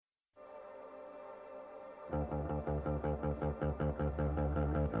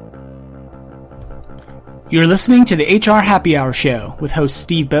You're listening to the HR Happy Hour Show with hosts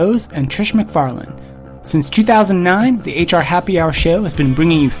Steve Bowes and Trish McFarlane. Since 2009, the HR Happy Hour Show has been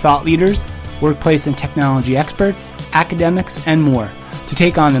bringing you thought leaders, workplace and technology experts, academics, and more to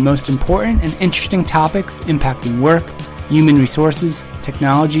take on the most important and interesting topics impacting work, human resources,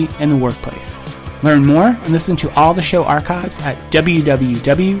 technology, and the workplace. Learn more and listen to all the show archives at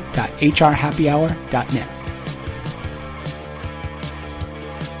www.hrhappyhour.net.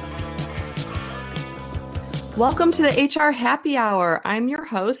 Welcome to the HR Happy Hour. I'm your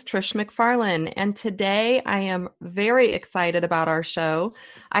host, Trish McFarlane, and today I am very excited about our show.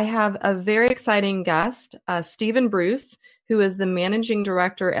 I have a very exciting guest, Stephen Bruce, who is the Managing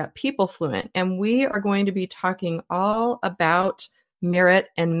Director at PeopleFluent, and we are going to be talking all about merit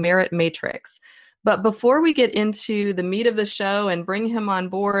and merit matrix. But before we get into the meat of the show and bring him on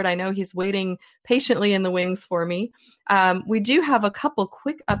board, I know he's waiting patiently in the wings for me. We do have a couple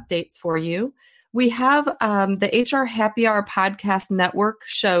quick updates for you. We have the HR Happy Hour Podcast Network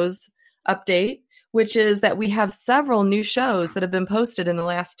shows update, which is that we have several new shows that have been posted in the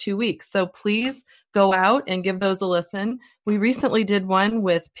last 2 weeks. So please go out and give those a listen. We recently did one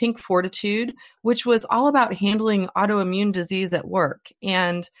with Pink Fortitude, which was all about handling autoimmune disease at work.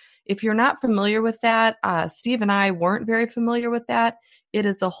 And if you're not familiar with that, Steve and I weren't very familiar with that. It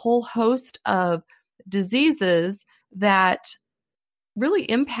is a whole host of diseases that really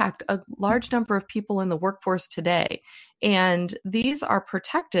impact a large number of people in the workforce today. And these are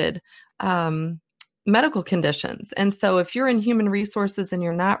protected medical conditions. And so if you're in human resources and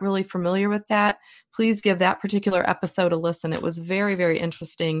you're not really familiar with that, please give that particular episode a listen. It was very, very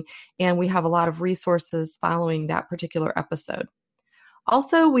interesting. And we have a lot of resources following that particular episode.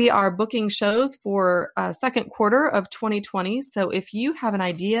 Also, we are booking shows for second quarter of 2020. So if you have an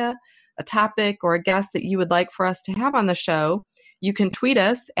idea, a topic, or a guest that you would like for us to have on the show, you can tweet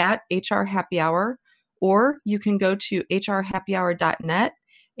us at HR Happy Hour, or you can go to hrhappyhour.net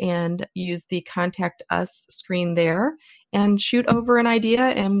and use the contact us screen there and shoot over an idea,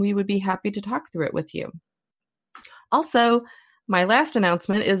 and we would be happy to talk through it with you. Also, my last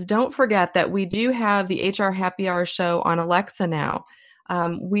announcement is don't forget that we do have the HR Happy Hour show on Alexa now.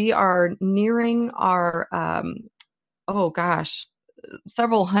 We are nearing our,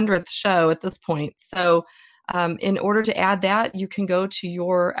 several hundredth show at this point. So in order to add that, you can go to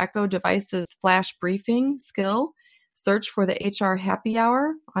your Echo device's flash briefing skill, search for the HR Happy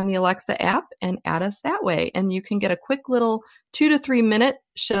Hour on the Alexa app, and add us that way. And you can get a quick little 2 to 3 minute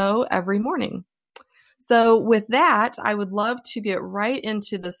show every morning. So with that, I would love to get right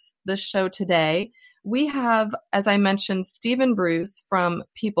into this show today. We have, as I mentioned, Stephen Bruce from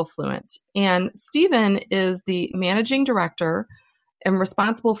PeopleFluent. And Stephen is the Managing Director and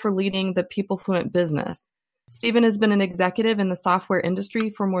responsible for leading the PeopleFluent business. Stephen has been an executive in the software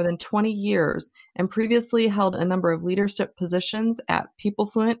industry for more than 20 years and previously held a number of leadership positions at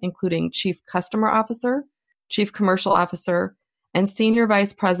PeopleFluent, including Chief Customer Officer, Chief Commercial Officer, and Senior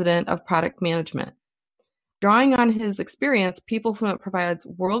Vice President of Product Management. Drawing on his experience, PeopleFluent provides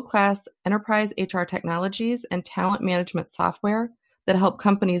world-class enterprise HR technologies and talent management software that help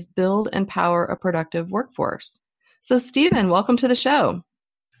companies build and power a productive workforce. So, Stephen, welcome to the show.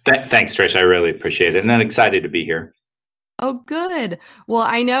 Thanks, Trish. I really appreciate it. And I'm excited to be here. Oh, good. Well,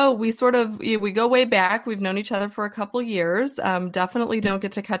 I know we go way back. We've known each other for a couple years. Definitely don't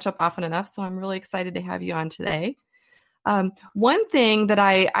get to catch up often enough. So I'm really excited to have you on today. One thing that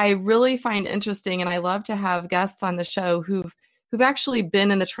I really find interesting, and I love to have guests on the show who've actually been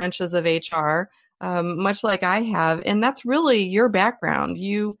in the trenches of HR, much like I have, and that's really your background.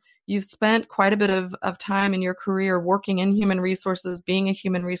 You've spent quite a bit of time in your career working in human resources, being a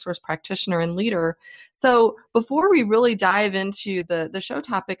human resource practitioner and leader. So before we really dive into the show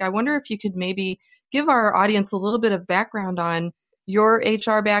topic, I wonder if you could maybe give our audience a little bit of background on your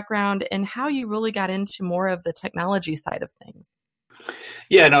HR background and how you really got into more of the technology side of things.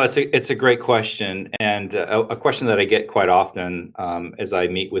 Yeah, no, it's a great question, and a question that I get quite often as I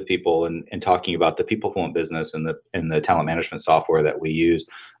meet with people and talking about the PeopleFluent business and the talent management software that we use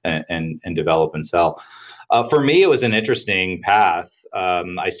and develop and sell. For me, it was an interesting path.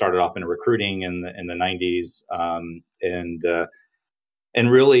 I started off in recruiting in the 90s and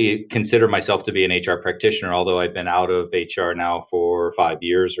really consider myself to be an HR practitioner, although I've been out of HR now for 5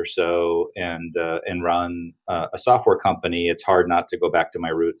 years or so and run a software company. It's hard not to go back to my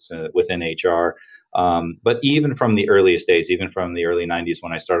roots within HR. But even from the earliest days, even from the early 90s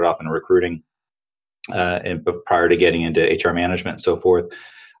when I started off in recruiting and prior to getting into HR management and so forth,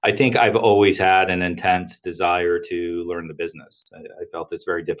 I think I've always had an intense desire to learn the business. I felt it's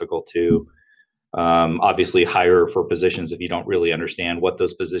very difficult to obviously hire for positions if you don't really understand what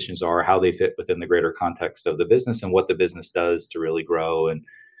those positions are, how they fit within the greater context of the business, and what the business does to really grow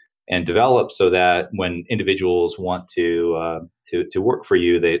and develop, so that when individuals want to work for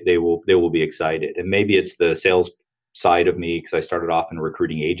you, they will be excited. And maybe it's the sales side of me, because I started off in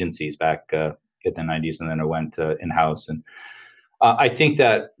recruiting agencies back in the 90s, and then I went in-house. And I think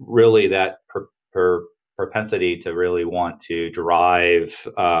that really that propensity to really want to derive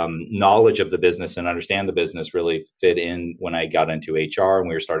knowledge of the business and understand the business really fit in when I got into HR, and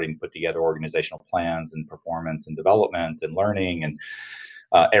we were starting to put together organizational plans and performance and development and learning and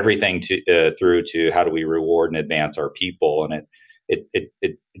everything through to how do we reward and advance our people. And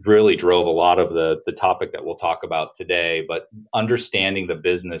it really drove a lot of the topic that we'll talk about today. But understanding the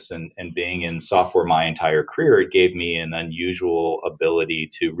business and being in software my entire career, it gave me an unusual ability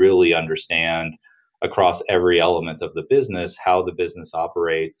to really understand across every element of the business how the business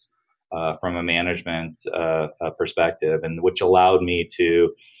operates from a management perspective, and which allowed me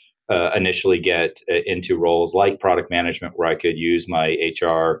to initially get into roles like product management, where I could use my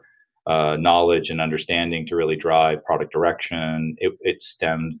HR knowledge and understanding to really drive product direction. It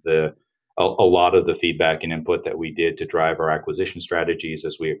stemmed a lot of the feedback and input that we did to drive our acquisition strategies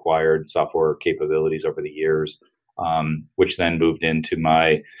as we acquired software capabilities over the years, which then moved into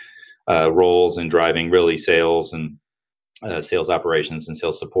my roles in driving really sales and sales operations and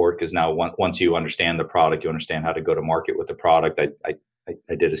sales support. Because now once you understand the product, you understand how to go to market with the product.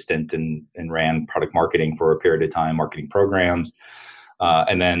 I did a stint and ran product marketing for a period of time, marketing programs,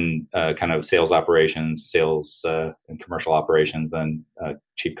 and then kind of sales operations, sales and commercial operations, then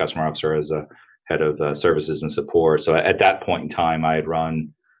chief customer officer as a head of services and support. So at that point in time, I had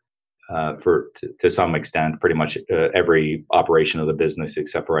run to some extent pretty much every operation of the business,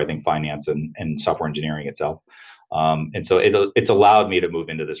 except for I think finance and software engineering itself. And so it's allowed me to move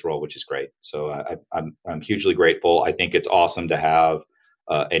into this role, which is great. So I'm hugely grateful. I think it's awesome to have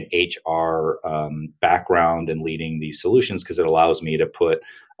an HR background in leading these solutions, because it allows me to put,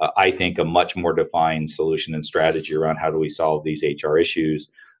 I think, a much more defined solution and strategy around how do we solve these HR issues,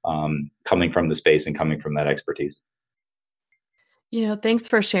 coming from the space and coming from that expertise. Thanks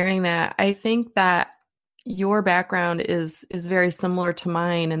for sharing that. I think that your background is very similar to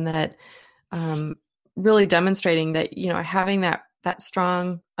mine, in that really demonstrating that, having that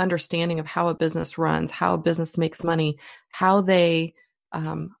strong understanding of how a business runs, how a business makes money, how they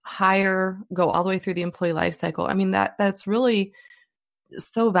hire, go all the way through the employee life cycle. I mean, that's really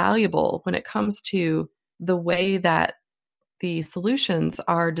so valuable when it comes to the way that the solutions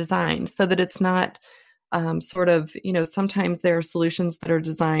are designed, so that it's not sometimes there are solutions that are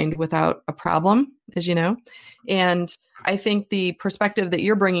designed without a problem, as you know. And I think the perspective that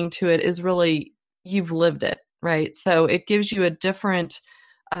you're bringing to it is really, you've lived it, right? So it gives you a different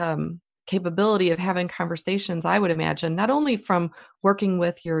capability of having conversations, I would imagine, not only from working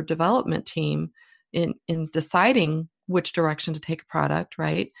with your development team in deciding which direction to take a product,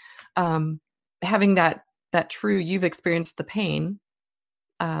 right? Having that true, you've experienced the pain,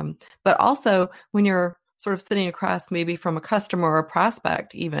 but also when you're sort of sitting across maybe from a customer or a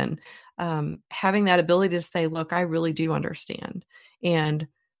prospect even, having that ability to say, look, I really do understand, and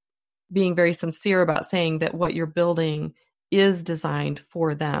being very sincere about saying that what you're building is designed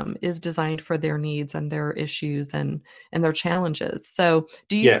for them, is designed for their needs and their issues and their challenges. So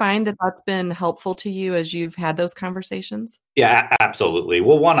do you find that that's been helpful to you as you've had those conversations? Yeah, absolutely.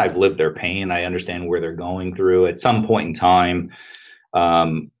 Well, one, I've lived their pain. I understand where they're going through. At some point in time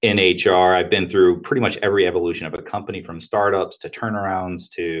in HR, I've been through pretty much every evolution of a company, from startups to turnarounds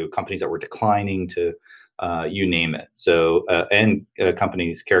to companies that were declining to you name it. So, and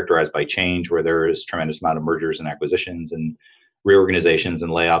companies characterized by change, where there is tremendous amount of mergers and acquisitions and reorganizations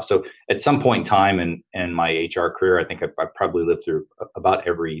and layoffs. So at some point in time in my HR career, I think I've probably lived through about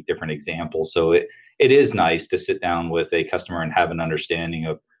every different example. So it is nice to sit down with a customer and have an understanding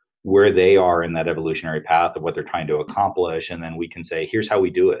of where they are in that evolutionary path of what they're trying to accomplish. And then we can say, here's how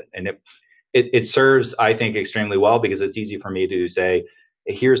we do it. And it serves, I think, extremely well, because it's easy for me to say,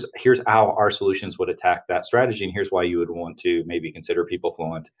 here's how our solutions would attack that strategy, and here's why you would want to maybe consider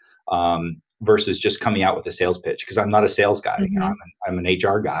PeopleFluent, versus just coming out with a sales pitch, because I'm not a sales guy. Mm-hmm. I'm an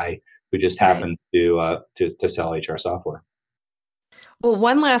HR guy who just happens to sell HR software. Well,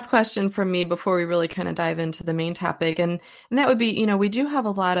 one last question from me before we really kind of dive into the main topic, and that would be, we do have a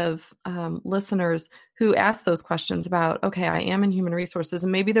lot of listeners who ask those questions about, okay, I am in human resources,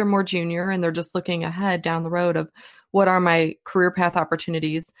 and maybe they're more junior and they're just looking ahead down the road of what are my career path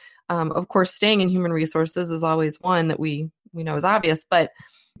opportunities. Of course, staying in human resources is always one that we know is obvious, but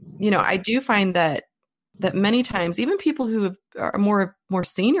I do find that that many times, even people who are more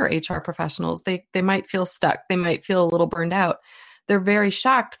senior HR professionals, they might feel stuck. They might feel a little burned out. They're very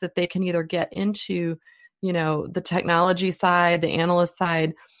shocked that they can either get into, the technology side, the analyst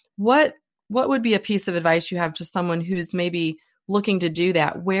side. What would be a piece of advice you have to someone who's maybe looking to do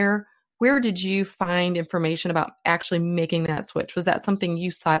that? Where did you find information about actually making that switch? Was that something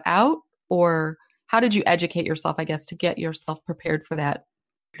you sought out, or how did you educate yourself, I guess, to get yourself prepared for that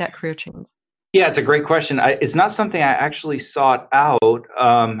career change? Yeah, it's a great question. It's not something I actually sought out.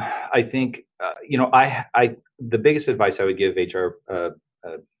 I think, the biggest advice I would give HR,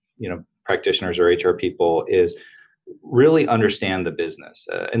 practitioners or HR people is really understand the business.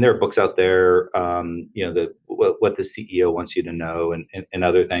 And there are books out there, what the CEO wants you to know and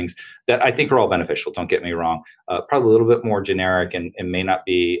other things that I think are all beneficial. Don't get me wrong. Probably a little bit more generic and may not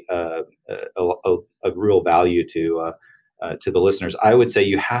be a real value to the listeners. I would say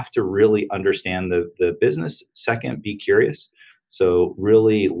you have to really understand the business. Second, be curious. So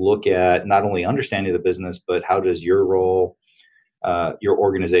really look at not only understanding the business, but how does your role, your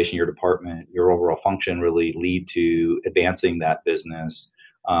organization, your department, your overall function really lead to advancing that business?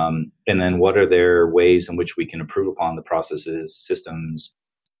 And then what are there ways in which we can improve upon the processes, systems,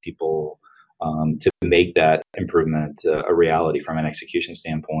 people, to make that improvement a reality from an execution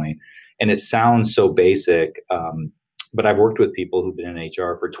standpoint? And it sounds so basic, but I've worked with people who've been in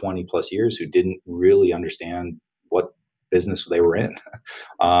HR for 20 plus years who didn't really understand what business they were in.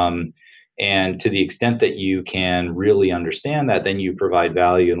 And to the extent that you can really understand that, then you provide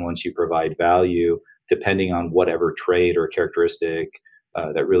value. And once you provide value, depending on whatever trait or characteristic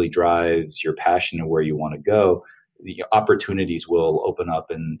that really drives your passion and where you want to go, the opportunities will open up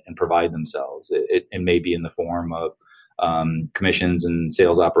and provide themselves. It may be in the form of commissions and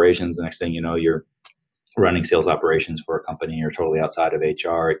sales operations. The next thing you know, you're running sales operations for a company. You're totally outside of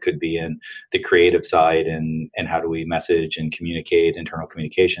HR. It could be in the creative side and how do we message and communicate, internal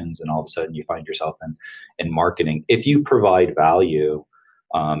communications, and all of a sudden you find yourself in marketing. If you provide value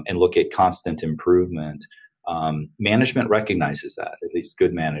and look at constant improvement, management recognizes that, at least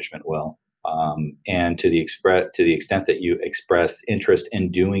good management will. And to the extent that you express interest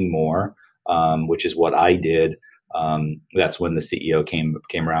in doing more, which is what I did, that's when the CEO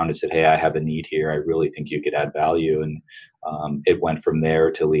came around and said, "Hey, I have a need here. I really think you could add value." And it went from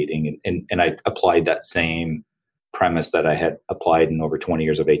there to leading. And I applied that same premise that I had applied in over 20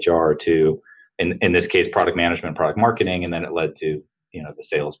 years of HR to, in this case, product management, product marketing, and then it led to the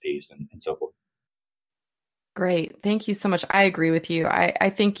sales piece and so forth. Great. Thank you so much. I agree with you. I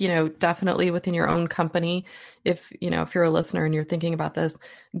think, definitely within your own company, if you're a listener and you're thinking about this,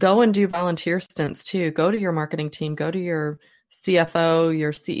 go and do volunteer stints too. Go to your marketing team, go to your CFO,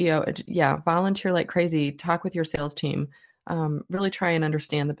 your CEO. Yeah, volunteer like crazy. Talk with your sales team. Really try and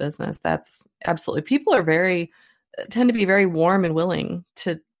understand the business. That's absolutely, people tend to be very warm and willing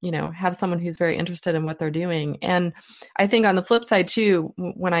to, have someone who's very interested in what they're doing. And I think on the flip side too,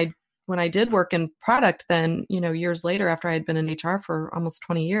 when I did work in product, then, years later, after I had been in HR for almost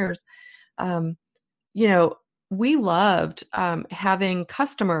 20 years, we loved having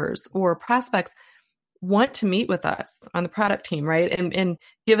customers or prospects want to meet with us on the product team, right? And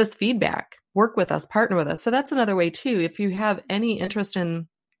give us feedback, work with us, partner with us. So that's another way too. If you have any interest in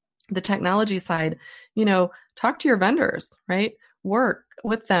the technology side, talk to your vendors, right? Work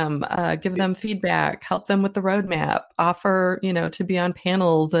with them, give them feedback, help them with the roadmap, offer, to be on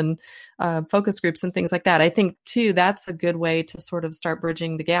panels and focus groups and things like that. I think too, that's a good way to sort of start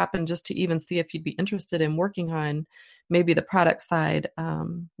bridging the gap and just to even see if you'd be interested in working on maybe the product side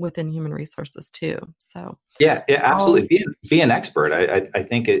within human resources too. So yeah, absolutely. Be an expert. I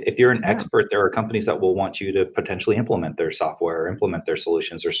think if you're an expert, there are companies that will want you to potentially implement their software, implement their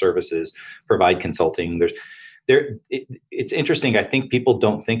solutions or services, provide consulting. It's interesting. I think people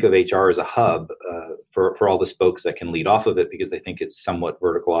don't think of HR as a hub for all the spokes that can lead off of it because they think it's somewhat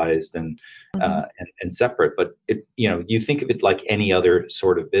verticalized and separate. But you think of it like any other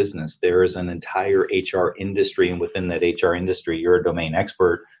sort of business. There is an entire HR industry, and within that HR industry, you're a domain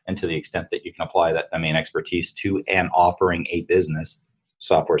expert. And to the extent that you can apply that domain expertise to and offering a business,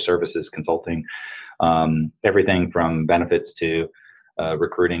 software services, consulting, everything from benefits to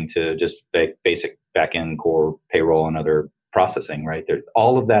recruiting to just basic back-end core payroll and other processing, right? There's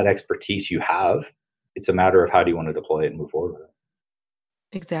all of that expertise you have. It's a matter of how do you want to deploy it and move forward with it.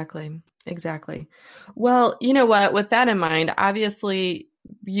 Exactly. Well, you know what? With that in mind, obviously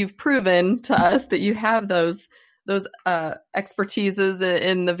you've proven to us that you have those expertises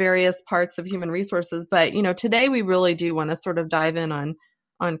in the various parts of human resources. But, today we really do want to sort of dive in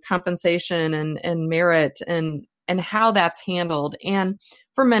on compensation and merit and how that's handled. And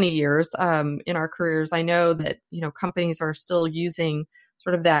for many years in our careers, I know that, companies are still using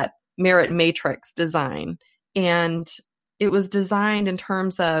sort of that merit matrix design. And it was designed in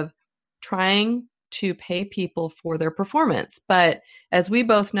terms of trying to pay people for their performance. But as we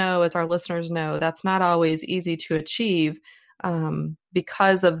both know, as our listeners know, that's not always easy to achieve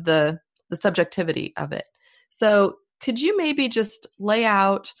because of the subjectivity of it. So could you maybe just lay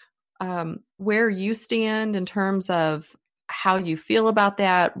out where you stand in terms of how you feel about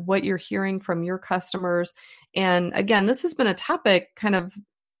that, what you're hearing from your customers? And again, this has been a topic kind of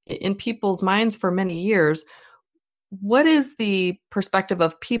in people's minds for many years. What is the perspective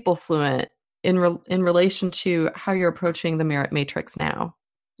of PeopleFluent in relation to how you're approaching the merit matrix now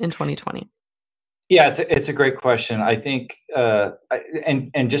in 2020? Yeah, it's a great question. I think,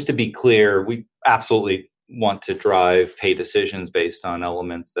 and just to be clear, we absolutely want to drive pay decisions based on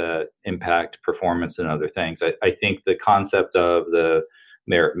elements that impact performance and other things. I think the concept of the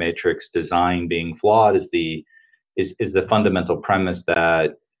merit matrix design being flawed is the fundamental premise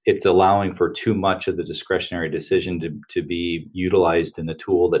that it's allowing for too much of the discretionary decision to be utilized in a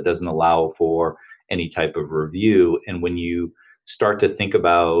tool that doesn't allow for any type of review. And when you start to think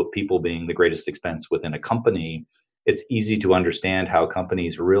about people being the greatest expense within a company, it's easy to understand how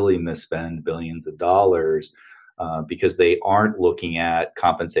companies really misspend billions of dollars because they aren't looking at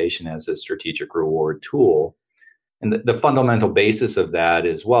compensation as a strategic reward tool. And the fundamental basis of that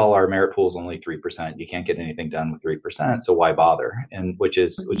is, well, our merit pool is only 3%. You can't get anything done with 3%, so why bother? And which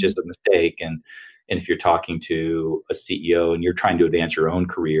is a mistake. And if you're talking to a CEO and you're trying to advance your own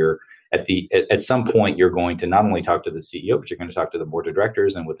career, at some point you're going to not only talk to the CEO, but you're going to talk to the board of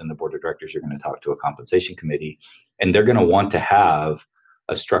directors, and within the board of directors, you're going to talk to a compensation committee, and they're going to want to have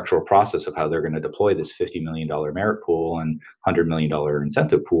a structural process of how they're going to deploy this $50 million merit pool and $100 million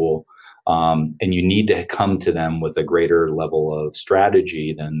incentive pool. And you need to come to them with a greater level of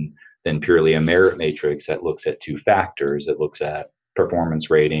strategy than purely a merit matrix that looks at two factors. It looks at performance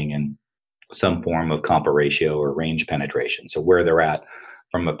rating and some form of compa ratio or range penetration. So where they're at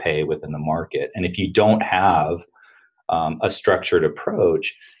from a pay within the market. And if you don't have a structured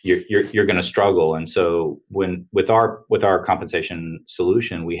approach, you're going to struggle. And so with our compensation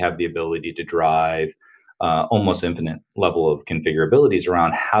solution, we have the ability to drive almost infinite level of configurabilities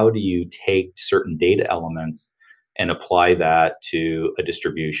around how do you take certain data elements and apply that to a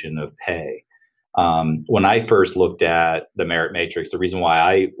distribution of pay. When I first looked at the merit matrix, the reason why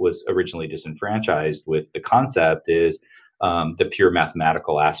I was originally disenfranchised with the concept is the pure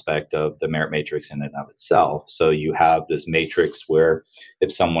mathematical aspect of the merit matrix in and of itself. So you have this matrix where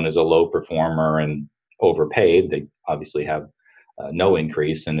if someone is a low performer and overpaid, they obviously have no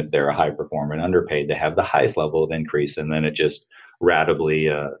increase. And if they're a high performer and underpaid, they have the highest level of increase. And then it just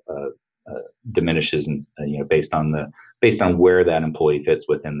ratably diminishes, and based on where that employee fits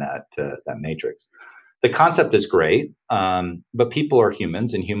within that matrix. The concept is great, but people are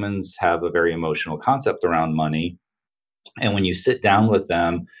humans, and humans have a very emotional concept around money. And when you sit down with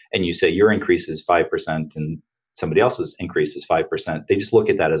them and you say your increase is 5% and somebody else's increase is 5%, they just look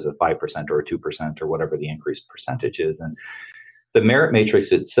at that as a 5% or a 2% or whatever the increase percentage is. And the merit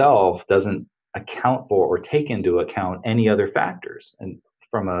matrix itself doesn't account for or take into account any other factors. And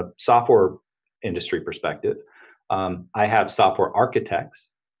from a software industry perspective, I have software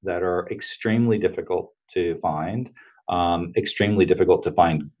architects that are extremely difficult to find, extremely difficult to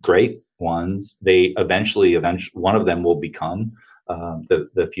find great ones. They eventually one of them will become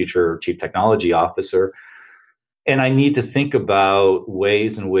the future chief technology officer. And I need to think about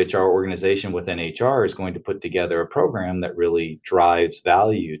ways in which our organization within HR is going to put together a program that really drives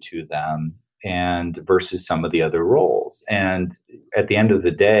value to them and versus some of the other roles. And at the end of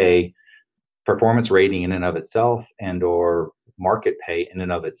the day, performance rating in and of itself and or market pay in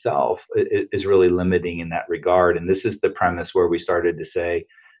and of itself is really limiting in that regard. And this is the premise where we started to say,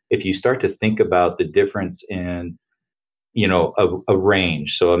 if you start to think about the difference in a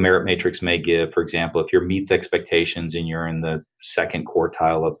range. So a merit matrix may give, for example, if your meets expectations and you're in the second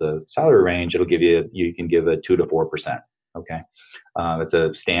quartile of the salary range, it'll give you can give a 2 to 4%. Okay. It's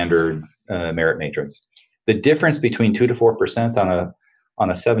a standard merit matrix. The difference between 2 to 4% on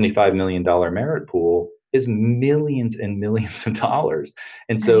a $75 million merit pool is millions and millions of dollars.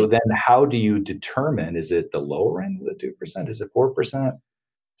 And so then how do you determine, is it the lower end of the 2%? Is it 4%?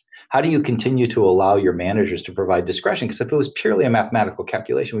 How do you continue to allow your managers to provide discretion? Because if it was purely a mathematical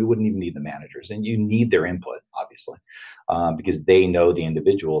calculation, we wouldn't even need the managers, and you need their input, obviously, because they know the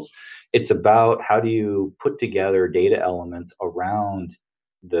individuals. It's about how do you put together data elements around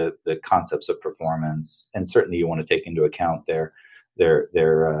the concepts of performance, and certainly you want to take into account their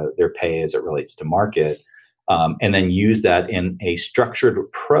pay as it relates to market. and then use that in a structured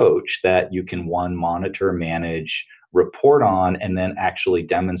approach that you can, one, monitor, manage, report on, and then actually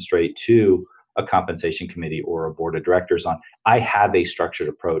demonstrate to a compensation committee or a board of directors on, I have a structured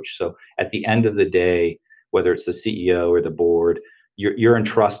approach. So at the end of the day, whether it's the CEO or the board, you're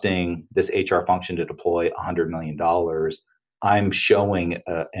entrusting this HR function to deploy $100 million. I'm showing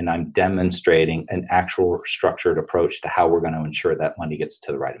and I'm demonstrating an actual structured approach to how we're going to ensure that money gets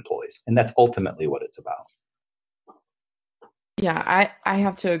to the right employees. And that's ultimately what it's about. Yeah, I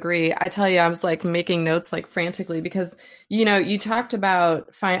have to agree. I tell you, I was like making notes like frantically because, you talked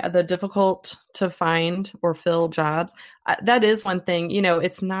about the difficult to find or fill jobs. That is one thing,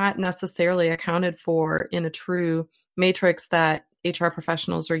 it's not necessarily accounted for in a true matrix that HR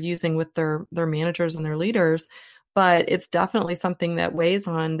professionals are using with their managers and their leaders, but it's definitely something that weighs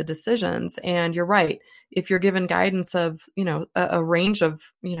on the decisions. And you're right. If you're given guidance of, a range of,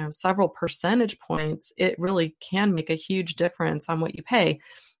 several percentage points, it really can make a huge difference on what you pay.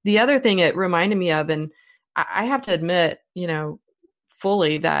 The other thing it reminded me of, and I have to admit,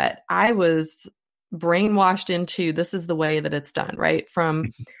 fully that I was brainwashed into this is the way that it's done, right?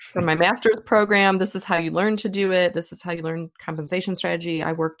 From my master's program, this is how you learn to do it. This is how you learn compensation strategy.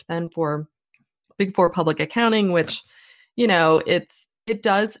 I worked then for Big Four public accounting, which, it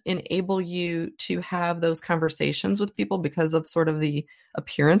does enable you to have those conversations with people because of sort of the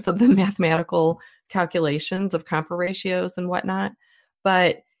appearance of the mathematical calculations of compa ratios and whatnot.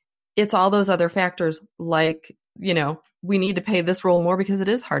 But it's all those other factors like, we need to pay this role more because it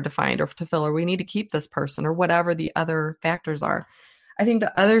is hard to find or to fill, or we need to keep this person or whatever the other factors are. I think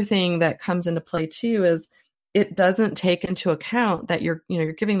the other thing that comes into play too is it doesn't take into account that you're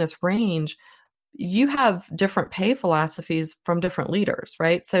giving this range. You have different pay philosophies from different leaders,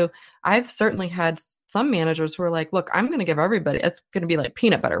 right? So I've certainly had some managers who are like, look, I'm going to give everybody, it's going to be like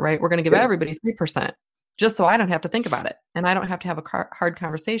peanut butter, right? We're going to give everybody 3% just so I don't have to think about it. And I don't have to have a hard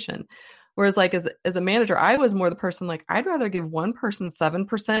conversation. Whereas like as a manager, I was more the person like, I'd rather give one person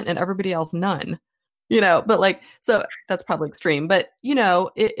 7% and everybody else none, but like, so that's probably extreme, but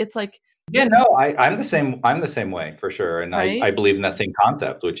it's like, yeah, no, I'm the same. I'm the same way for sure. And right? I believe in that same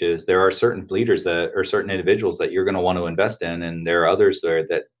concept, which is there are certain leaders that or certain individuals that you're going to want to invest in. And there are others there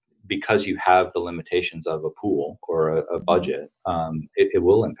that because you have the limitations of a pool or a budget, it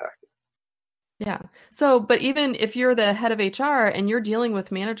will impact it. Yeah. So, but even if you're the head of HR and you're dealing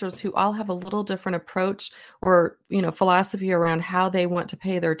with managers who all have a little different approach or, philosophy around how they want to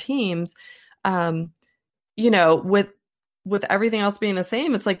pay their teams, with everything else being the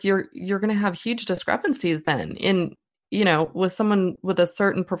same, it's like you're going to have huge discrepancies then in, with someone with a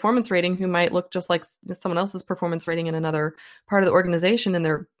certain performance rating who might look just like someone else's performance rating in another part of the organization, and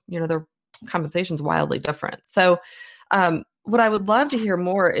their compensation is wildly different. So, what I would love to hear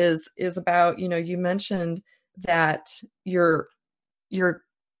more is about, you mentioned that you're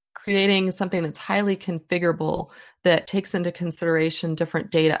creating something that's highly configurable that takes into consideration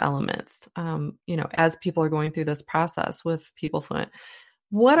different data elements, as people are going through this process with PeopleFluent.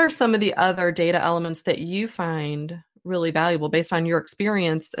 What are some of the other data elements that you find really valuable based on your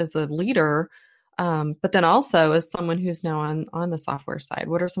experience as a leader, but then also as someone who's now on the software side?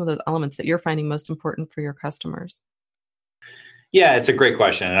 What are some of those elements that you're finding most important for your customers? Yeah, it's a great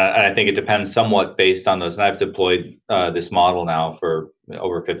question. And I think it depends somewhat based on those. And I've deployed this model now for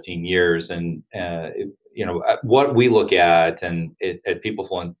over 15 years. And, what we look at at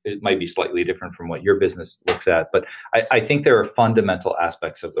PeopleFluent, it might be slightly different from what your business looks at. But I think there are fundamental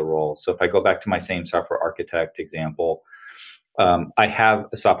aspects of the role. So if I go back to my same software architect example, I have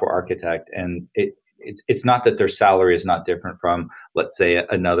a software architect, and it's not that their salary is not different from, let's say,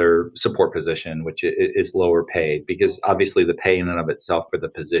 another support position, which is lower paid, because obviously the pay in and of itself for the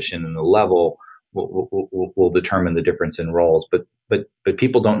position and the level will determine the difference in roles. But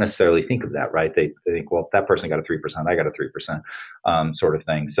people don't necessarily think of that, right? They think, well, if that person got a 3%, I got a 3%, sort of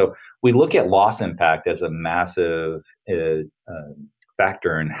thing. So we look at loss impact as a massive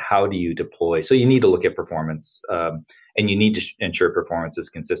factor in how do you deploy. So you need to look at performance, and you need to ensure performance is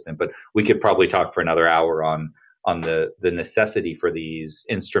consistent. But we could probably talk for another hour on the necessity for these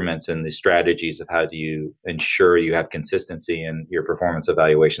instruments and the strategies of how do you ensure you have consistency in your performance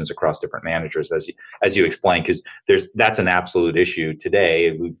evaluations across different managers, as you explained, because that's an absolute issue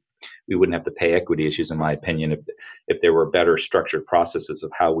today. We wouldn't have to pay equity issues, in my opinion, if there were better structured processes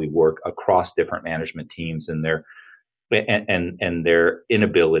of how we work across different management teams and their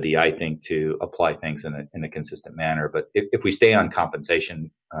inability, I think, to apply things in a consistent manner. But if we stay on compensation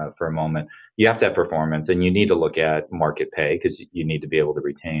for a moment, you have to have performance, and you need to look at market pay because you need to be able to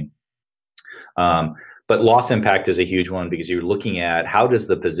retain. But loss impact is a huge one because you're looking at how does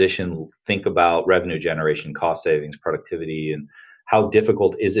the position think about revenue generation, cost savings, productivity, and how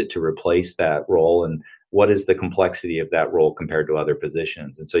difficult is it to replace that role, and what is the complexity of that role compared to other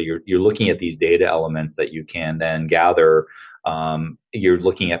positions. And so you're looking at these data elements that you can then gather. You're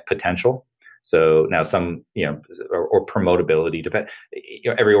looking at potential. So now some, or promotability.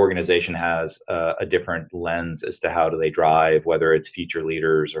 Every organization has a different lens as to how do they drive, whether it's future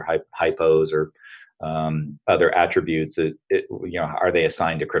leaders or hypos or other attributes. Are they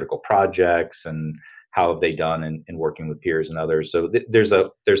assigned to critical projects, and how have they done in working with peers and others? So there's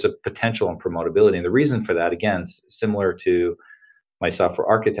a potential in promotability, and the reason for that, again, similar to my software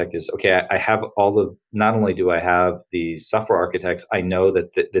architect, is okay. I have not only do I have the software architects, I know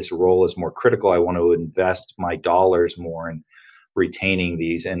that this role is more critical. I want to invest my dollars more in retaining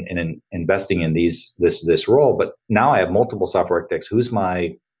these and investing in this role. But now I have multiple software architects. Who is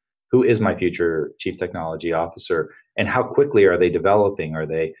my future chief technology officer, and how quickly are they developing? Are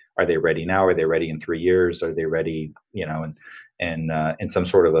they ready now? Are they ready in 3 years? Are they ready, in some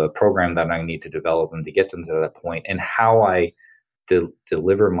sort of a program that I need to develop them to get them to that point? And how I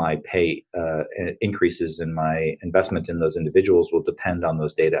deliver my pay increases in my investment in those individuals will depend on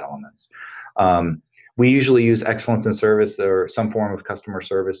those data elements. We usually use excellence in service or some form of customer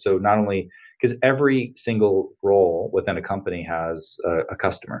service. So not only, because every single role within a company has a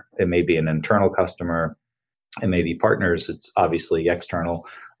customer. It may be an internal customer, it may be partners, it's obviously external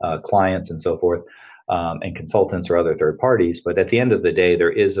clients and so forth, and consultants or other third parties. But at the end of the day,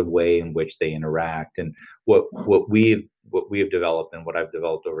 there is a way in which they interact. And what we have developed and what I've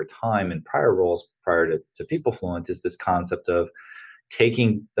developed over time in prior roles prior to PeopleFluent is this concept of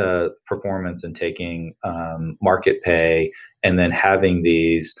taking the performance and taking market pay, and then having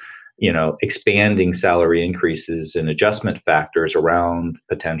these expanding salary increases and adjustment factors around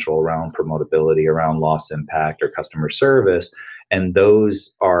potential, around promotability, around loss impact or customer service. And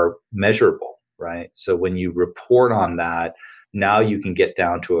those are measurable, right? So when you report on that, now you can get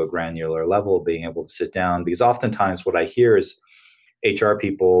down to a granular level of being able to sit down, because oftentimes what I hear is HR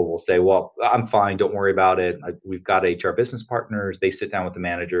people will say, well, I'm fine, don't worry about it. We've got HR business partners. They sit down with the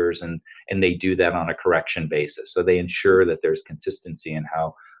managers and they do that on a correction basis. So they ensure that there's consistency in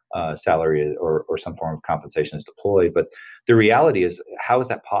how salary or some form of compensation is deployed. But the reality is, how is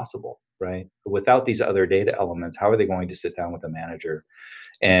that possible, right? Without these other data elements, how are they going to sit down with a manager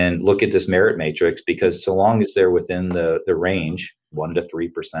and look at this merit matrix? Because so long as they're within the range, 1 to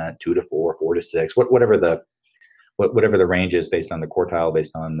 3%, 2 to 4, 4 to 6, whatever the range is based on the quartile,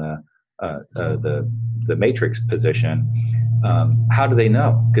 based on the matrix position, how do they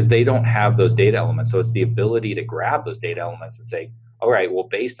know? Because they don't have those data elements. So it's the ability to grab those data elements and say, all right, well,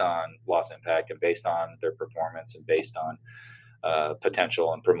 based on loss impact and based on their performance and based on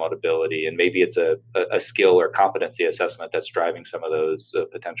potential and promotability, and maybe it's a skill or competency assessment that's driving some of those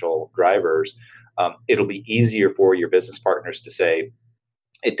potential drivers, it'll be easier for your business partners to say,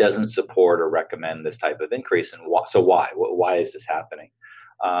 it doesn't support or recommend this type of increase. And so why is this happening?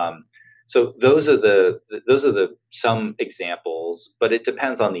 So those are the some examples, but it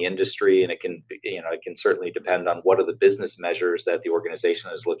depends on the industry, and it can certainly depend on what are the business measures that the organization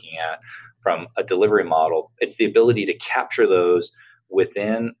is looking at from a delivery model. It's the ability to capture those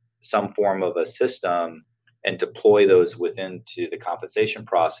within some form of a system and deploy those within to the compensation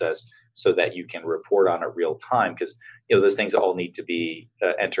process so that you can report on it real time, because those things all need to be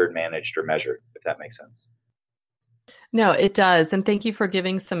entered, managed, or measured, if that makes sense. No, it does. And thank you for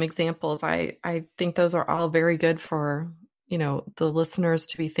giving some examples. I think those are all very good for, the listeners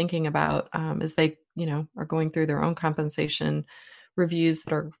to be thinking about as they, are going through their own compensation reviews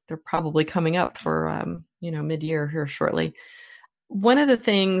they're probably coming up for, mid-year here shortly. One of the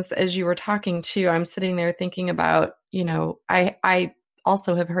things, as you were talking to, I'm sitting there thinking about, I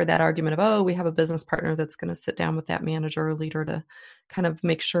also have heard that argument of, we have a business partner that's going to sit down with that manager or leader to kind of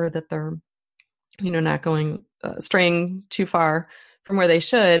make sure that they're, not going straying too far from where they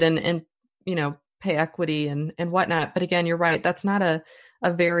should, and pay equity and whatnot. But again, you're right. That's not a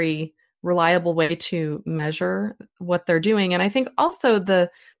very reliable way to measure what they're doing. And I think also the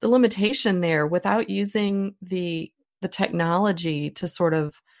limitation there, without using the technology to sort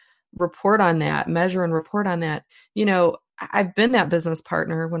of report on that, measure and report on that. I've been that business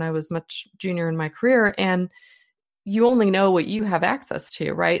partner when I was much junior in my career, and you only know what you have access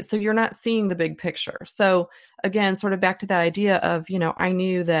to, right? So you're not seeing the big picture. So again, sort of back to that idea of, I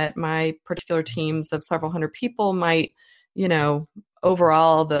knew that my particular teams of several hundred people might,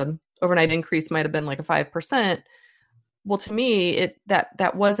 overall the overnight increase might have been like a 5%. well, to me,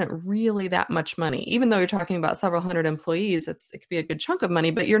 that wasn't really that much money. Even though you're talking about several hundred employees, it could be a good chunk of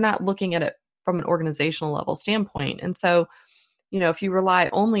money, but you're not looking at it from an organizational level standpoint. And so, if you rely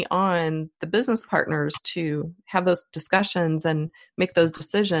only on the business partners to have those discussions and make those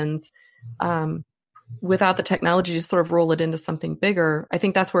decisions, without the technology to sort of roll it into something bigger, I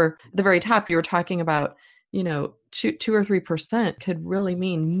think that's where at the very top you were talking about, 2 or 3% could really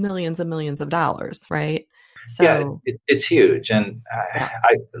mean millions and millions of dollars, right? So it's huge, and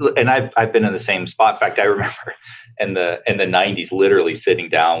I've been in the same spot. In fact, I remember in the 90s, literally sitting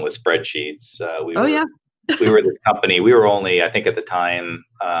down with spreadsheets. We were this company. We were only, I think at the time,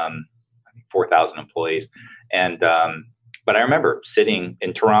 4,000 employees, and but I remember sitting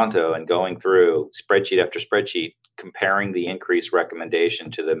in Toronto and going through spreadsheet after spreadsheet, comparing the increase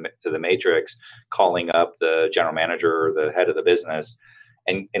recommendation to the matrix, calling up the general manager or the head of the business,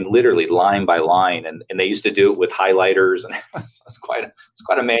 and literally line by line. And they used to do it with highlighters, and it's quite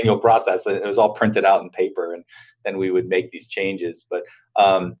a manual process. It was all printed out in paper, and then we would make these changes. But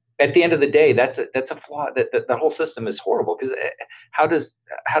at the end of the day, that's a flaw. The whole system is horrible, because how does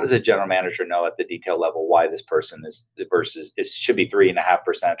a general manager know at the detail level why this person should be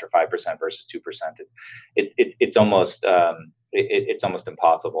 3.5% or 5% versus 2%? It's almost it's almost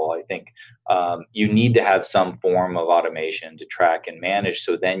impossible. I think you need to have some form of automation to track and manage,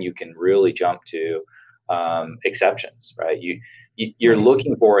 so then you can really jump to exceptions, right? You're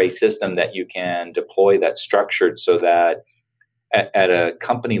looking for a system that you can deploy that's structured so that at a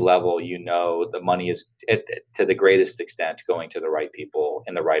company level, the money is to the greatest extent going to the right people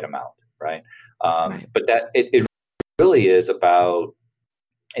in the right amount, right? But that it really is about,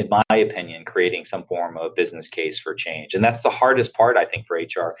 in my opinion, creating some form of business case for change. And that's the hardest part, I think, for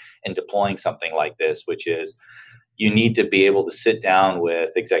HR in deploying something like this, which is you need to be able to sit down with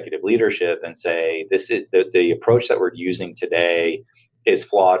executive leadership and say, this is the approach that we're using today is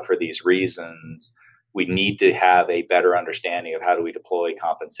flawed for these reasons. We need to have a better understanding of how do we deploy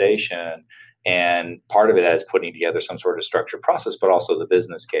compensation. And part of it is putting together some sort of structured process, but also the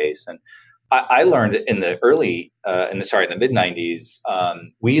business case. And I learned in the mid 90s,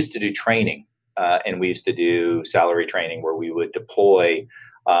 we used to do training, and we used to do salary training where we would deploy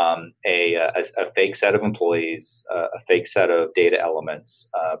a fake set of employees, a fake set of data elements,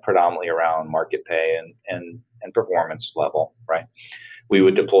 predominantly around market pay and performance level, right? We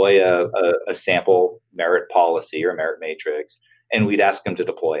would deploy a sample merit policy or merit matrix, and we'd ask them to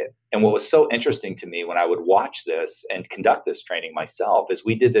deploy it. And what was so interesting to me when I would watch this and conduct this training myself is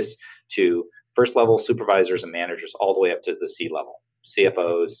we did this to first level supervisors and managers all the way up to the C level,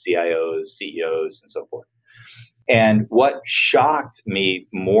 CFOs, CIOs, CEOs, and so forth. And what shocked me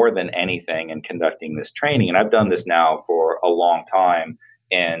more than anything in conducting this training, and I've done this now for a long time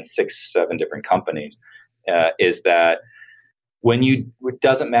in 6-7 different companies, is that it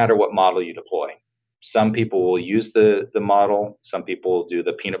doesn't matter what model you deploy. Some people will use the model. Some people will do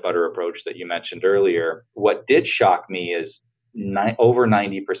the peanut butter approach that you mentioned earlier. What did shock me is over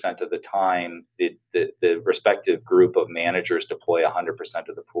 90% of the time, the respective group of managers deploy 100%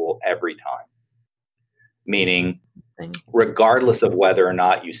 of the pool every time. Meaning, regardless of whether or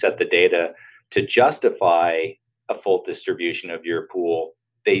not you set the data to justify a full distribution of your pool,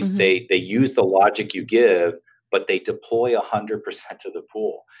 they use the logic you give, but they deploy 100% of the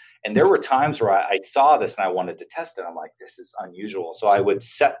pool. And there were times where I saw this and I wanted to test it. I'm like, this is unusual. So I would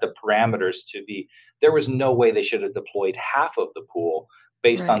set the parameters to be, there was no way they should have deployed half of the pool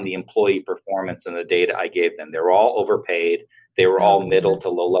based on the employee performance and the data I gave them. They were all overpaid. They were all middle to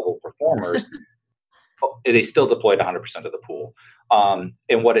low level performers. They still deployed 100% of the pool.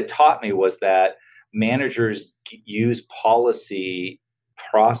 And what it taught me was that managers use policy,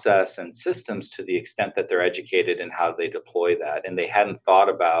 process, and systems to the extent that they're educated in how they deploy that. And they hadn't thought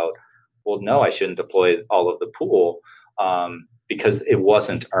about, well, no, I shouldn't deploy all of the pool because it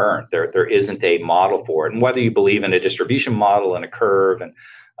wasn't earned. There isn't a model for it. And whether you believe in a distribution model and a curve and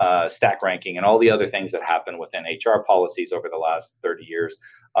stack ranking and all the other things that happen within HR policies over the last 30 years,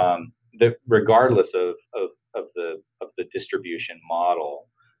 regardless of the distribution model,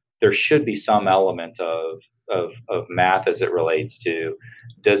 there should be some element of math as it relates to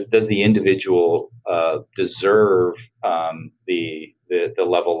does the individual deserve the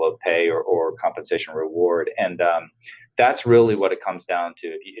level of pay or compensation reward, and that's really what it comes down to.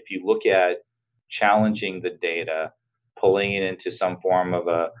 If you look at challenging the data, pulling it into some form of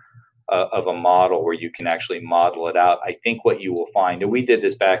a model where you can actually model it out, I think what you will find, and we did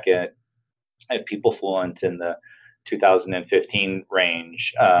this back at PeopleFluent in 2015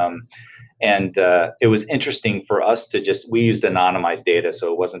 range. And it was interesting for us to we used anonymized data,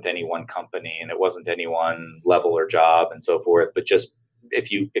 so it wasn't any one company and it wasn't any one level or job and so forth. But just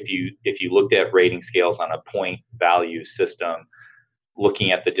if you looked at rating scales on a point value system,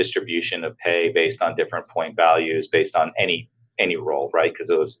 looking at the distribution of pay based on different point values, based on any role, right? Because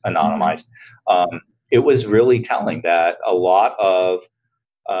it was anonymized. It was really telling that a lot of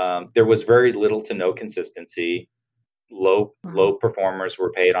there was very little to no consistency. Low performers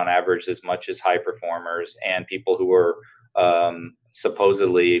were paid on average as much as high performers, and people who were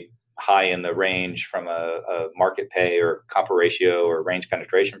supposedly high in the range from a market pay or comp ratio or range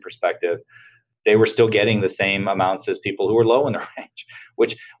penetration perspective, they were still getting the same amounts as people who were low in the range,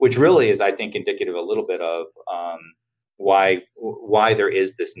 which really is, I think, indicative a little bit of why there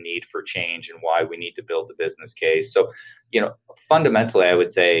is this need for change and why we need to build the business case. So, fundamentally, I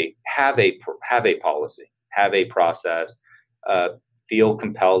would say have a policy, have a process, feel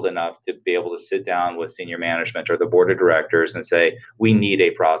compelled enough to be able to sit down with senior management or the board of directors and say, we need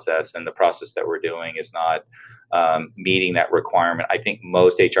a process, and the process that we're doing is not meeting that requirement. I think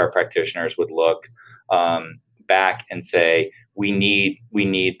most HR practitioners would look back and say,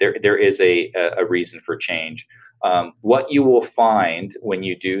 there is a reason for change. What you will find when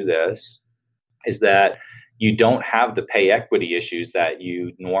you do this is that you don't have the pay equity issues that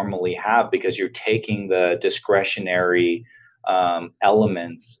you normally have, because you're taking the discretionary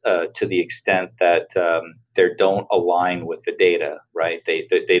elements to the extent that they don't align with the data, right?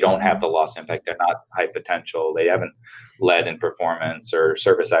 They don't have the loss impact. They're not high potential. They haven't led in performance or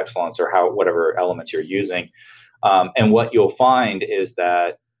service excellence or whatever elements you're using. And what you'll find is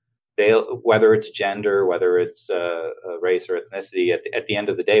that whether it's gender, whether it's race or ethnicity, at the end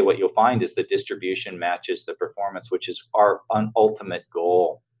of the day, what you'll find is the distribution matches the performance, which is our ultimate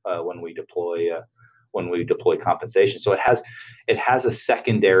goal when we deploy compensation. So it has a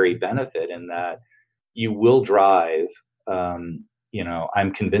secondary benefit in that you will drive. I'm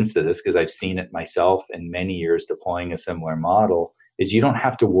convinced of this because I've seen it myself in many years deploying a similar model. Is you don't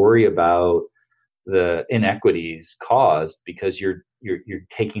have to worry about the inequities caused, because you're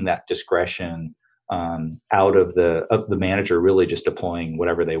taking that discretion out of the manager really just deploying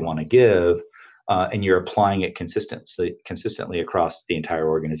whatever they want to give, and you're applying it consistently across the entire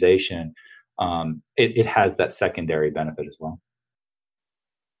organization. It has that secondary benefit as well.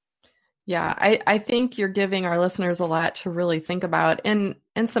 Yeah, I think you're giving our listeners a lot to really think about, and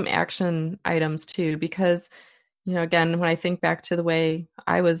some action items too, because, again, when I think back to the way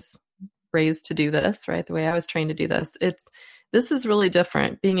I was raised to do this, right? The way I was trained to do this, this is really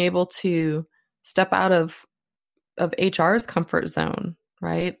different. Being able to step out of HR's comfort zone,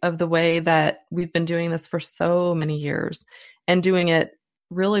 right? Of the way that we've been doing this for so many years, and doing it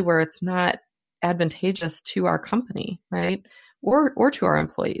really where it's not advantageous to our company, right? Or to our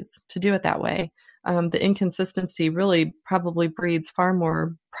employees to do it that way. The inconsistency really probably breeds far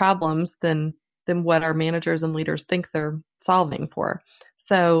more problems than what our managers and leaders think they're solving for.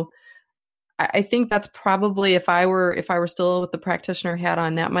 So I think that's probably, if I were still with the practitioner hat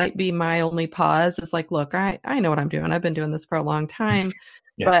on, that might be my only pause, is like, look, I know what I'm doing. I've been doing this for a long time.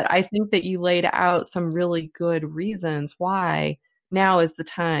 Yeah. But I think that you laid out some really good reasons why now is the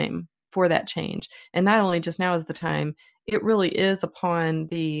time for that change. And not only just now is the time, it really is upon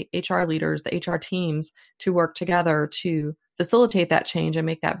the HR leaders, the HR teams, to work together to facilitate that change and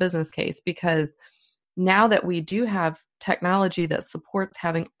make that business case. Because now that we do have technology that supports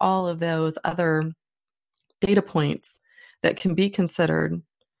having all of those other data points that can be considered,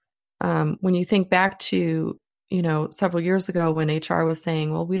 when you think back to, several years ago when HR was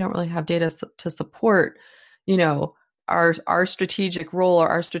saying, well, we don't really have data to support, our strategic role or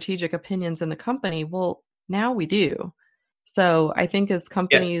our strategic opinions in the company. Well, now we do. So I think as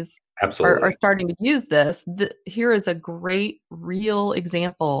companies are starting to use this, here is a great real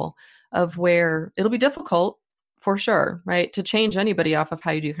example of where it'll be difficult for sure, right? To change anybody off of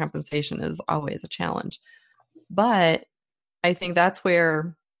how you do compensation is always a challenge. But I think that's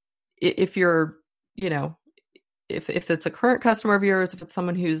where, if you're, if it's a current customer of yours, if it's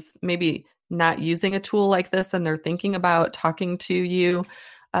someone who's maybe not using a tool like this and they're thinking about talking to you,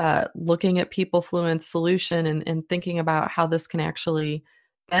 looking at PeopleFluent's solution and thinking about how this can actually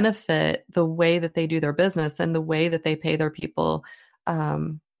benefit the way that they do their business and the way that they pay their people,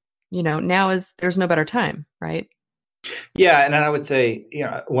 there's no better time, right? Yeah, and I would say,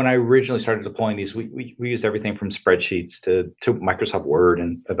 when I originally started deploying these, we used everything from spreadsheets to Microsoft Word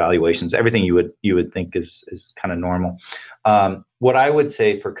and evaluations, everything you would think is kind of normal. What I would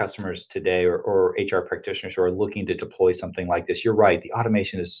say for customers today or HR practitioners who are looking to deploy something like this, you're right. The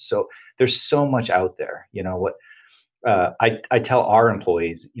automation is there's so much out there. I tell our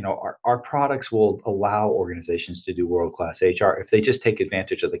employees, our products will allow organizations to do world-class HR if they just take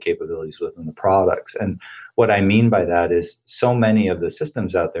advantage of the capabilities within the products. And what I mean by that is so many of the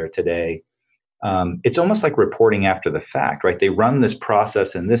systems out there today, it's almost like reporting after the fact, right? They run this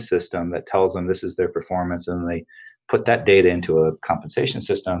process in this system that tells them this is their performance, and they put that data into a compensation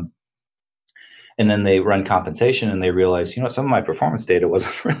system. And then they run compensation and they realize, some of my performance data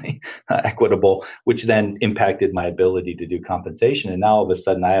wasn't really equitable, which then impacted my ability to do compensation. And now all of a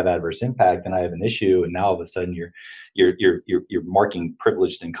sudden I have adverse impact and I have an issue. And now all of a sudden you're marking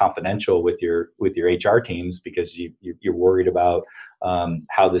privileged and confidential with your HR teams because you're worried about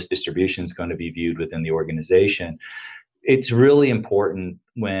how this distribution is going to be viewed within the organization. It's really important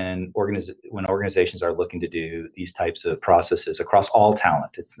when organizations are looking to do these types of processes across all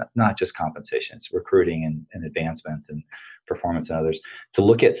talent. It's not just compensation, it's recruiting and advancement and performance and others, to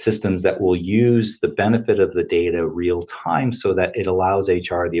look at systems that will use the benefit of the data real time so that it allows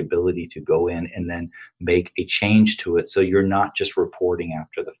HR the ability to go in and then make a change to it. So you're not just reporting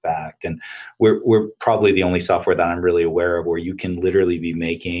after the fact. And we're probably the only software that I'm really aware of where you can literally be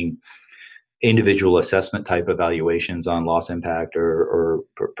making individual assessment type evaluations on loss impact or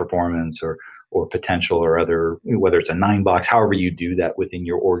performance or potential or other, whether it's a 9-box, however you do that within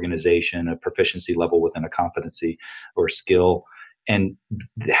your organization, a proficiency level within a competency or skill, and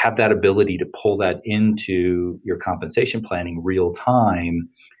have that ability to pull that into your compensation planning real time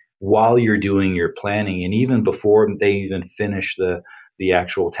while you're doing your planning, and even before they even finish the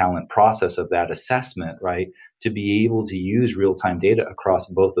actual talent process of that assessment, right? To be able to use real-time data across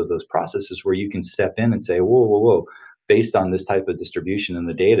both of those processes where you can step in and say, whoa, based on this type of distribution in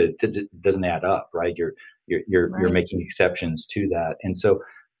the data, it doesn't add up, right? You're making exceptions to that. And so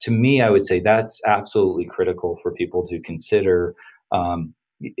to me, I would say that's absolutely critical for people to consider,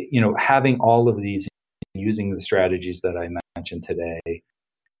 having all of these, using the strategies that I mentioned today,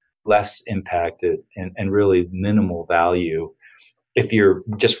 less impacted and really minimal value. If you're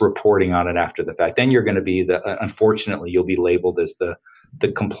just reporting on it after the fact, then you're going to be unfortunately, you'll be labeled as the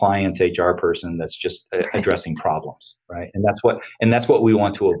compliance HR person that's just addressing problems, right? And that's what we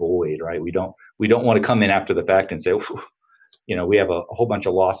want to avoid, right? We don't want to come in after the fact and say, we have a whole bunch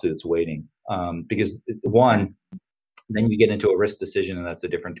of lawsuits waiting, because one, then you get into a risk decision, and that's a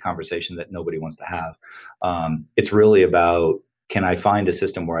different conversation that nobody wants to have. It's really about, can I find a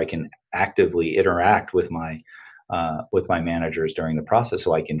system where I can actively interact with my managers during the process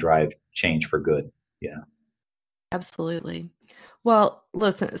so I can drive change for good. Yeah. Absolutely. Well,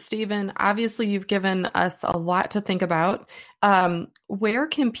 listen, Stephen, obviously you've given us a lot to think about. Where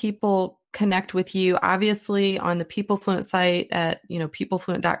can people connect with you? Obviously on the PeopleFluent site at,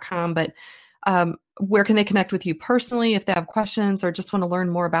 peoplefluent.com, but where can they connect with you personally if they have questions or just want to learn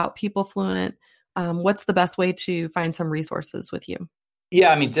more about PeopleFluent? What's the best way to find some resources with you?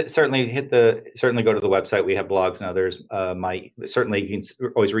 Yeah, I mean, certainly go to the website. We have blogs and others. Certainly you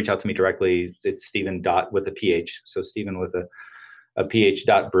can always reach out to me directly. It's Stephen with a PH. So Stephen with a PH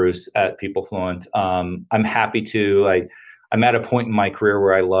Bruce at PeopleFluent. I'm happy to, I'm at a point in my career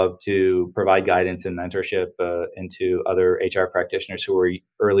where I love to provide guidance and mentorship into other HR practitioners who are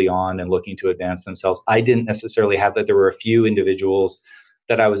early on and looking to advance themselves. I didn't necessarily have that. There were a few individuals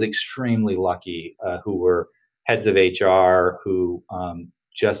that I was extremely lucky who were heads of HR who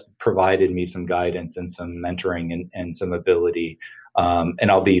just provided me some guidance and some mentoring and some ability.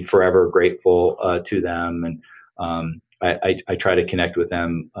 And I'll be forever grateful to them. And I try to connect with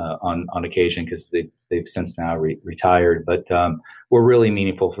them on occasion because they've since now retired. But were really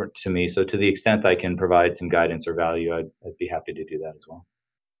meaningful to me. So to the extent I can provide some guidance or value, I'd be happy to do that as well.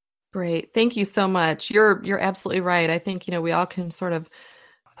 Great. Thank you so much. You're absolutely right. I think, we all can sort of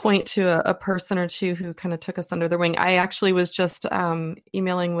point to a person or two who kind of took us under their wing. I actually was just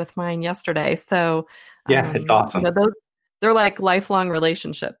emailing with mine yesterday. So yeah, it's awesome. They're like lifelong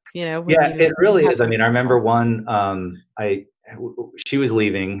relationships, Yeah, it really is. I mean, I remember one, she was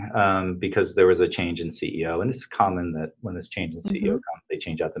leaving because there was a change in CEO, and it's common that when this change in CEO comes, they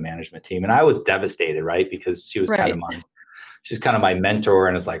change out the management team. And I was devastated, right? Because she was she's kind of my mentor,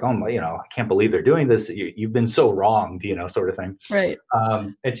 and it's like, I can't believe they're doing this. You've been so wronged, sort of thing. Right.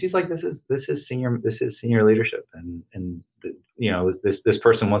 And she's like, this is senior leadership, and this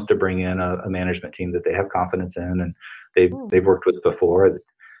person wants to bring in a management team that they have confidence in, and they've worked with before.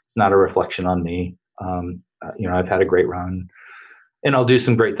 It's not a reflection on me. I've had a great run, and I'll do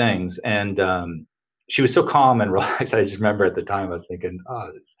some great things. And she was so calm and relaxed. I just remember at the time I was thinking,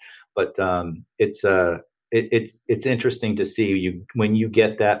 it's interesting to see when you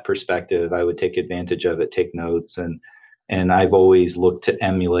get that perspective. I would take advantage of it, take notes, and I've always looked to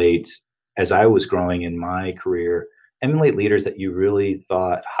emulate as I was growing in my career, emulate leaders that you really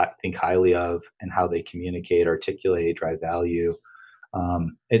think highly of, and how they communicate, articulate, drive value.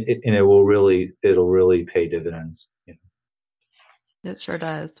 It'll really pay dividends. It sure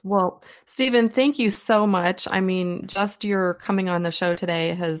does. Well, Stephen, thank you so much. I mean, just your coming on the show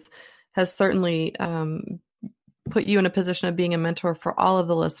today has certainly put you in a position of being a mentor for all of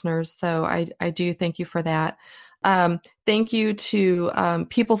the listeners. So I do thank you for that. Thank you to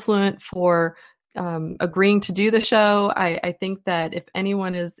PeopleFluent for agreeing to do the show. I think that if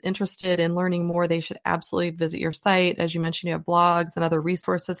anyone is interested in learning more, they should absolutely visit your site. As you mentioned, you have blogs and other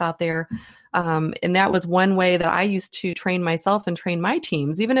resources out there. And that was one way that I used to train myself and train my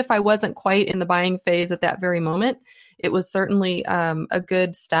teams. Even if I wasn't quite in the buying phase at that very moment, it was certainly a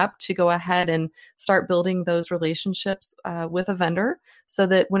good step to go ahead and start building those relationships with a vendor, so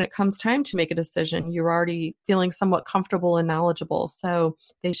that when it comes time to make a decision, you're already feeling somewhat comfortable and knowledgeable. So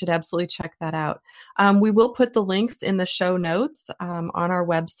they should absolutely check that out. We will put the links in the show notes on our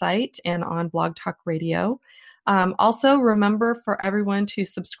website and on Blog Talk Radio. Also, remember for everyone to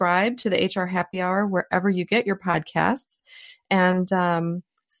subscribe to the HR Happy Hour wherever you get your podcasts. And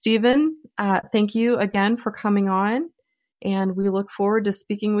Stephen, thank you again for coming on, and we look forward to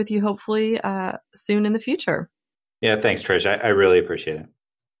speaking with you hopefully soon in the future. Yeah, thanks, Trish. I really appreciate it.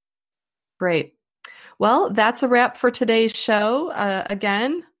 Great. Well, that's a wrap for today's show.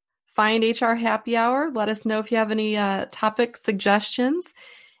 Again, find HR Happy Hour. Let us know if you have any topic suggestions.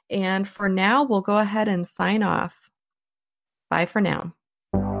 And for now, we'll go ahead and sign off. Bye for now.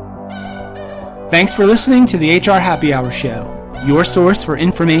 Thanks for listening to the HR Happy Hour Show, your source for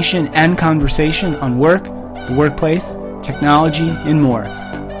information and conversation on work, the workplace, technology, and more.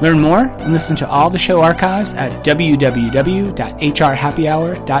 Learn more and listen to all the show archives at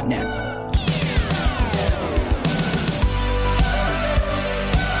www.hrhappyhour.net.